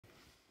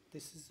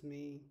this is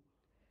me,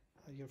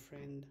 your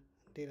friend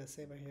Data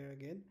Saver here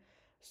again.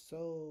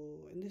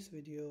 So in this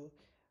video,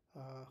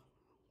 uh,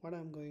 what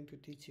I'm going to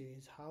teach you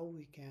is how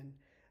we can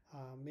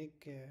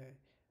make a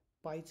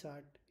pie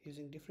chart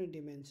using different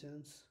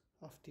dimensions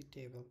of the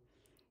table.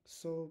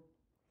 So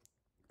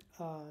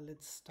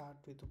let's start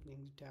with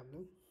opening the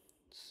Tableau.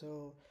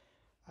 So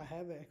I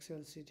have an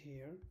Excel sheet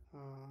here.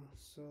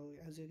 So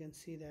as you can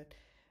see that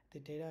the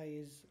data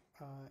is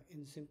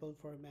in simple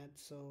format,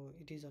 so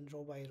it is on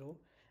row by row,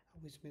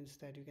 which means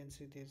that you can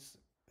see this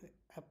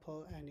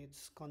apple and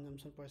its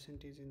consumption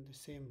percentage in the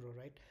same row,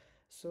 right?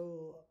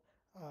 So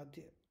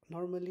the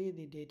normally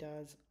the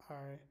data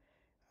are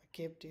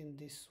kept in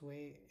this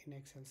way in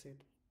Excel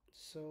sheet.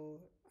 So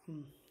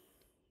um,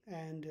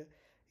 and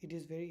it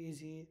is very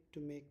easy to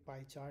make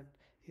pie chart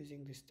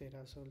using this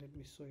data. So let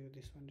me show you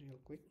this one real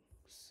quick.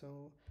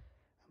 So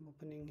I'm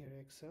opening here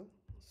Excel.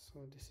 So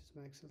this is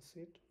my Excel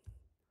sheet.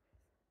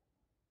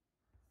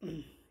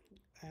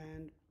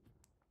 And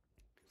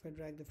if I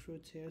drag the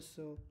fruits here,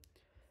 so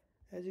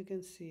as you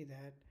can see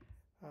that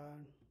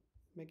uh,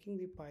 making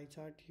the pie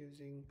chart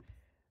using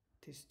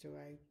this two,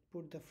 I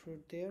put the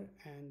fruit there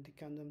and the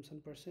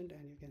consumption percent,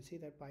 and you can see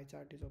that pie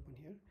chart is open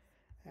here.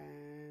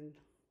 And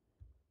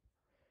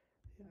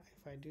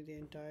if I do the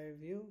entire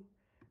view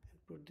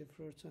and put the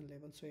fruits on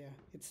label, so yeah,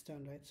 it's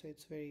done, right? So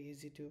it's very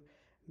easy to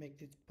make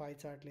the pie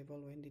chart label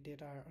when the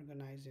data are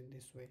organized in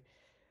this way.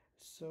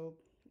 So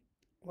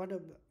what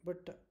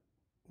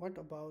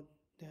about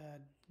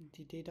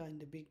the data in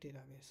the big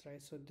database,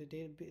 right? So the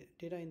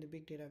data in the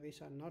big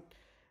database are not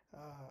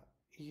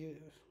you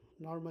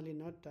normally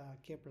not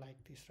kept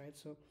like this, right?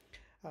 So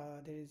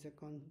there is a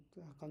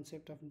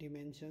concept of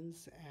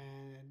dimensions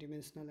and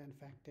dimensional and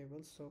fact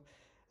tables. So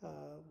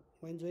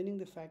when joining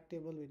the fact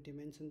table with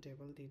dimension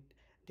table, the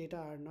data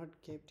are not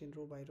kept in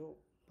row by row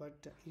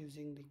but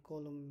using the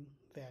column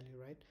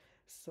value, right?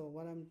 So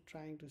what I'm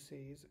trying to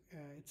say is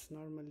it's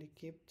normally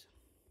kept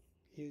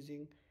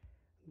using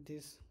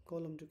this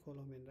column to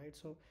column in, right?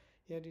 So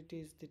here it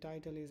is, the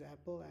title is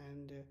apple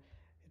and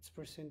its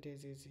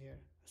percentage is here.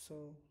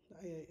 So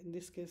in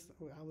this case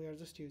we are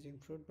just using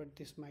fruit, but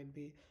this might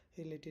be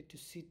related to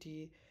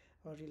city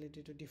or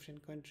related to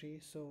different country.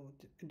 So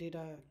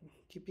data,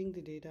 keeping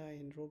the data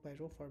in row by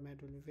row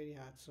format will be very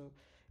hard. So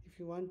if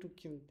you want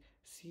to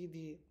see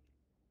the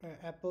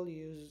apple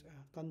use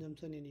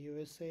consumption in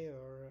USA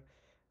or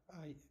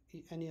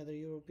any other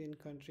European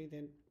country,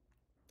 then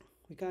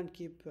we can't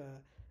keep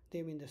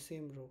them in the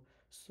same row.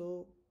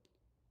 So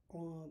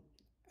uh,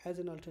 as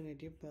an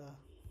alternative,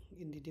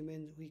 in the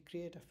dimension we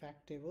create a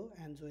fact table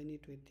and join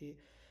it with the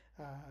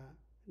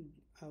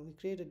we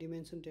create a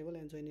dimension table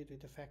and join it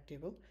with the fact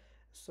table.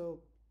 So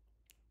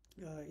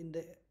in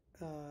the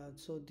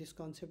so this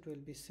concept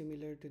will be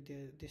similar to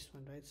this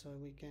one, right? So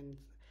we can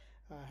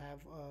have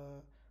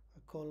a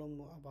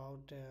column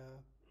about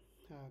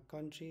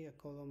country, a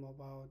column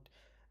about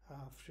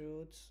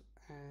fruits,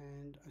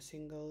 and a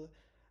single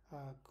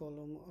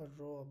column or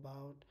row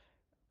about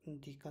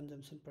the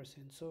consumption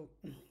percent. So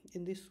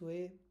in this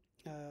way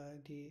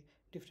the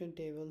different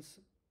tables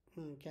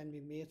can be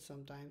made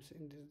sometimes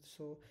in this,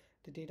 so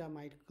the data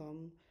might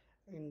come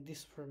in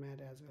this format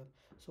as well.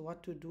 So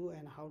what to do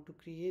and how to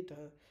create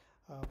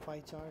a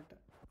pie chart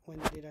when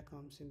the data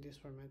comes in this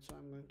format, so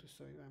I'm going to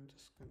show you. I'm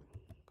just going to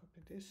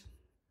copy this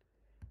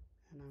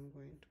and I'm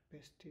going to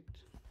paste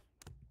it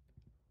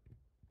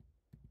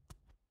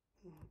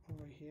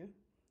over here.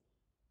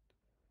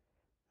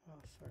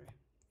 Oh, sorry.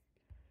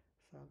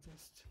 So I'll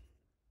just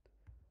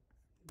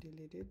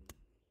delete it.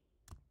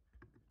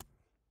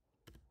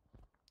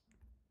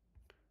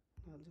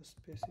 I'll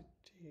just paste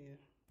it here.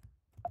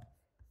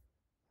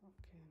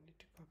 Okay, I need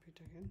to copy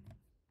it again,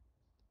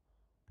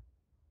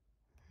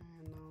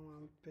 and now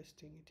I'm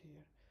pasting it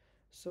here.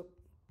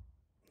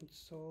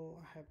 So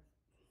I have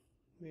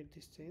made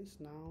this change.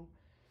 Now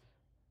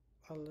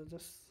I'll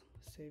just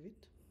save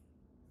it.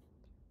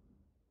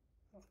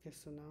 Okay,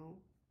 so now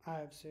I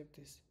have saved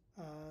this.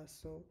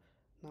 So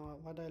now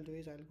what I'll do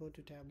is I'll go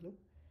to Tableau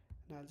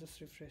and I'll just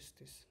refresh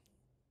this.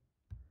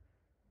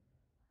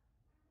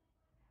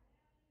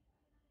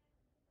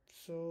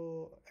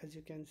 So as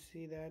you can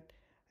see that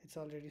it's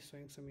already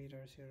showing some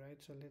errors here,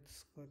 right? So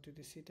let's go to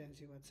the sheet and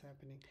see what's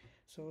happening.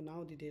 So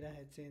now the data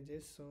has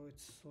changes, so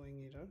it's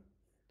showing error.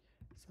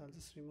 So I'll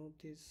just remove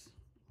this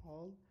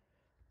all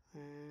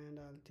and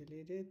I'll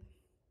delete it.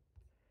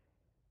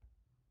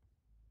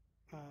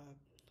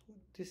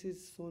 This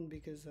is shown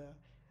because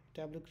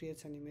Tableau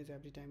creates an image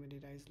every time a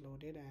data is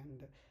loaded,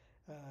 and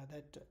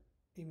that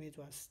image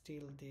was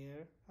still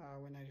there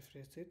when I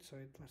refreshed it, so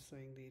it was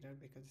showing the error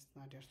because it's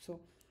not there.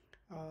 So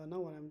now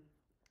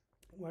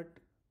what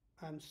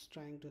I'm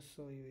trying to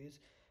show you is,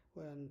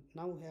 well,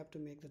 now we have to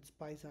make that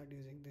pie chart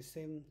using the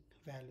same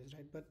values,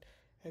 right? But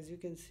as you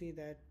can see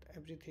that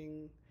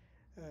everything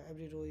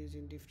every row is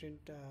in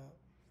different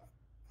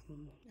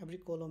every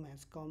column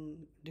has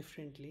come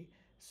differently.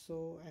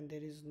 So and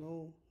there is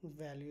no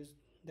values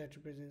that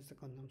represents the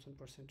consumption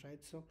percent,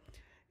 right? So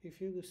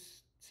if you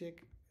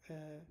check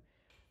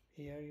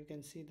Here you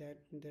can see that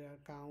there are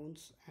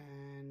counts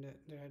and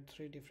there are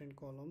three different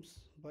columns,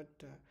 but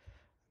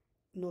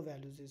no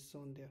values is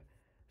shown there.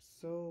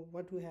 So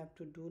what we have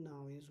to do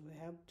now is we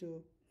have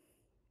to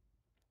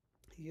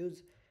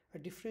use a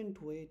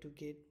different way to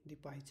get the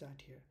pie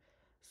chart here.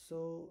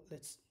 So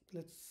let's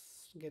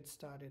get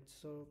started.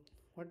 So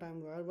what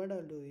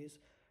I'll do is,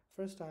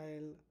 first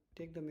I'll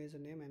take the measure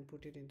name and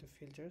put it into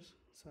filters.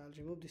 So I'll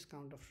remove this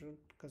count of root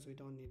because we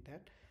don't need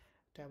that.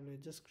 Tableau is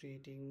just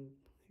creating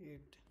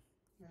it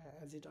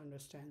as it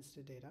understands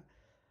the data.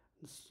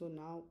 So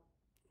now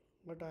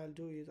what I'll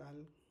do is,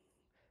 I'll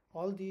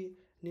all the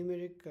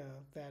numeric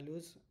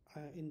values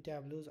in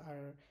tables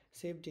are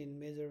saved in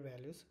measure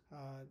values.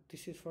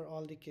 This is for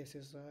all the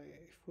cases.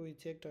 If we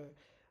checked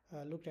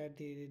looked at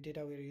the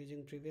data we were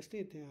using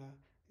previously,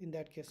 in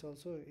that case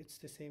also it's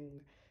the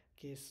same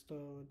case.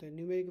 So the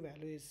numeric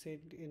value is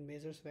saved in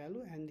measures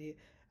value, and the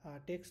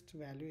text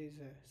value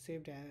is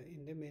saved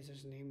in the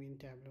measures name in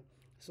Tableau.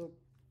 So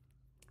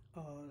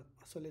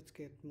so let's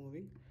get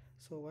moving.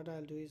 So what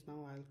I'll do is,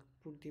 now I'll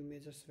put the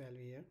measures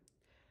value here,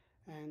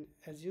 and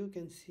as you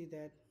can see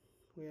that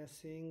we are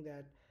seeing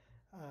that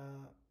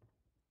uh,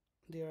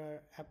 there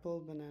are apple,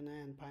 banana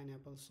and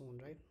pineapple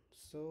shown, right?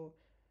 So,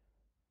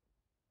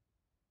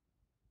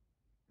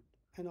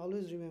 and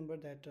always remember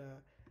that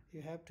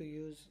you have to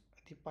use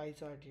the pie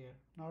chart here.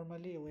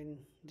 Normally when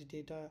the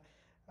data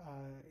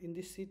in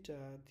this sheet,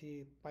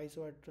 the pie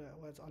chart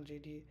was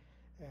already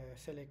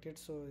selected,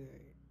 so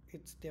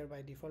it's there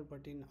by default,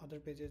 but in other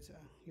pages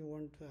you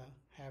won't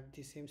have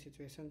the same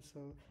situation,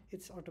 so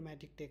it's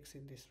automatic text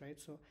in this, right?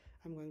 So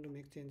I'm going to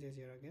make changes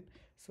here again.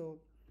 So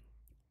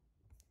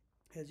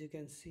as you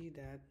can see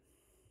that,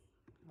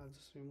 I'll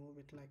just remove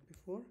it like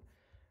before,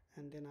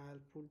 and then I'll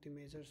put the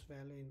measures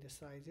value in the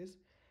sizes,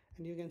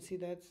 and you can see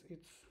that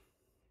it's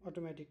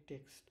automatic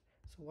text.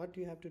 So what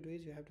you have to do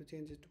is, you have to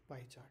change it to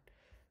pie chart.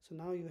 So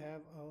now you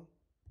have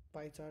a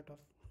pie chart of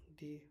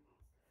the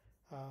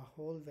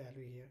whole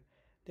value here.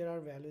 There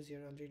are values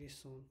here already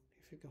shown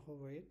if you can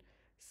hover it.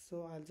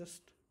 So I'll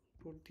just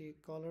put the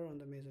color on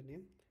the measure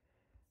name,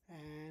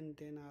 and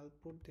then I'll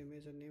put the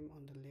measure name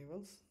on the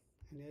labels,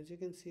 and as you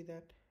can see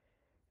that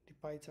the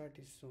pie chart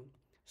is shown.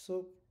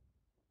 So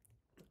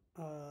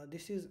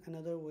this is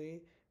another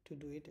way to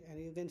do it, and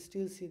you can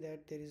still see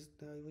that there is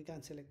we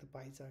can select the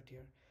pie chart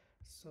here.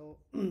 So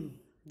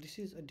this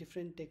is a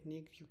different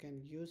technique you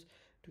can use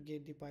to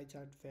get the pie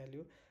chart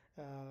value.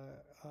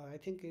 I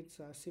think it's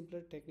a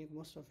simpler technique,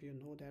 most of you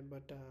know that,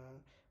 but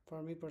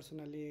for me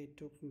personally it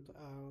took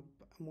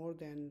more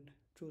than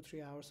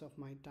 2-3 hours of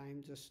my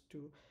time just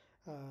to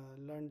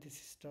learn this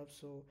stuff.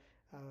 So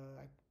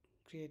I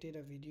created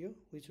a video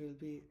which will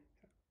be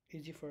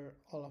easy for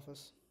all of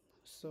us.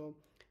 So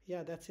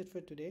yeah, that's it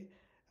for today.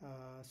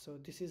 So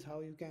this is how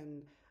you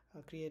can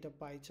create a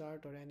pie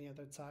chart or any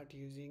other chart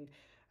using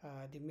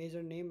the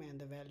measure name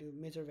and the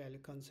measure value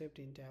concept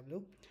in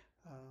Tableau.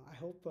 I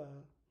hope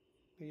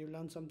you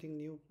learned something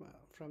new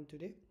from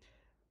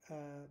uh,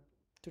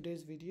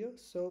 today's video.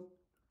 So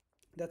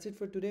that's it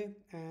for today,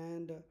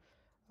 and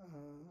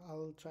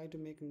I'll try to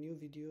make a new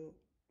video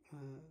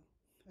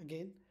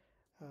again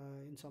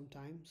in some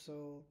time.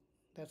 So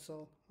that's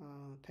all.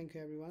 Thank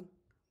you everyone.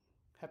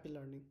 Happy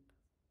learning.